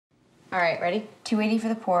All right, ready? $2.80 for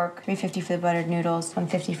the pork, $3.50 for the buttered noodles,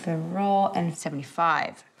 $1.50 for the roll, and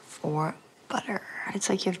 $75 for butter. It's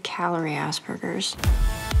like you have calorie Aspergers.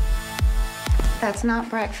 That's not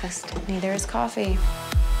breakfast. Neither is coffee.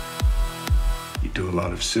 You do a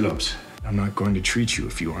lot of sit-ups. I'm not going to treat you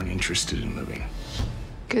if you aren't interested in living.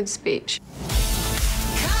 Good speech.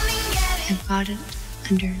 I've got it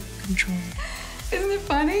under control. Isn't it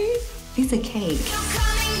funny? Piece of cake.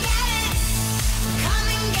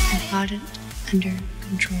 I've got it under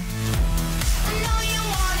control.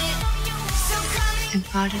 I've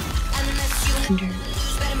got it under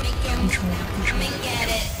control.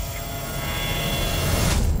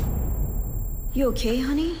 You okay,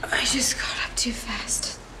 honey? I just got up too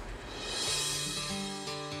fast.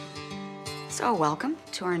 So, welcome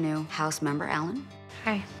to our new house member, Alan.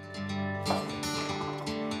 Hi.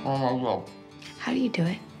 Oh my God. How do you do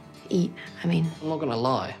it? Eat, I mean. I'm not gonna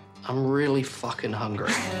lie. I'm really fucking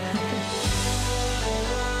hungry.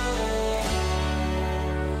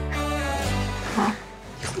 Huh?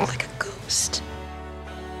 You look like a ghost.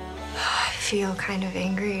 I feel kind of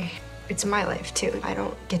angry. It's my life, too. I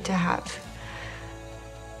don't get to have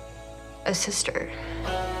a sister.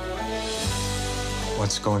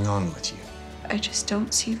 What's going on with you? I just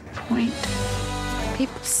don't see the point.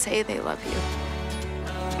 People say they love you.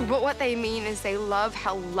 But what they mean is they love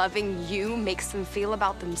how loving you makes them feel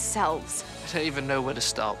about themselves. I don't even know where to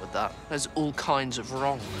start with that. There's all kinds of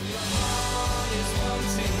wrong.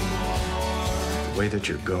 The way that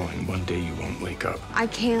you're going, one day you won't wake up. I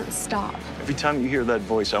can't stop. Every time you hear that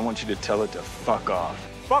voice, I want you to tell it to fuck off.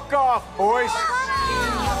 Fuck off, boys!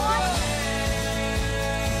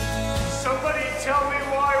 Somebody tell me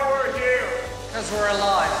why we're here. Because we're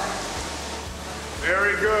alive.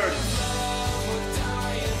 Very good.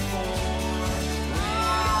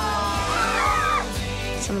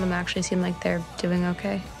 Some of them actually seem like they're doing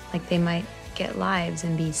okay. Like they might get lives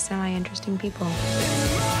and be semi-interesting people.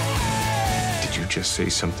 Did you just say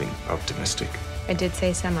something optimistic? I did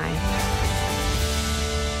say semi.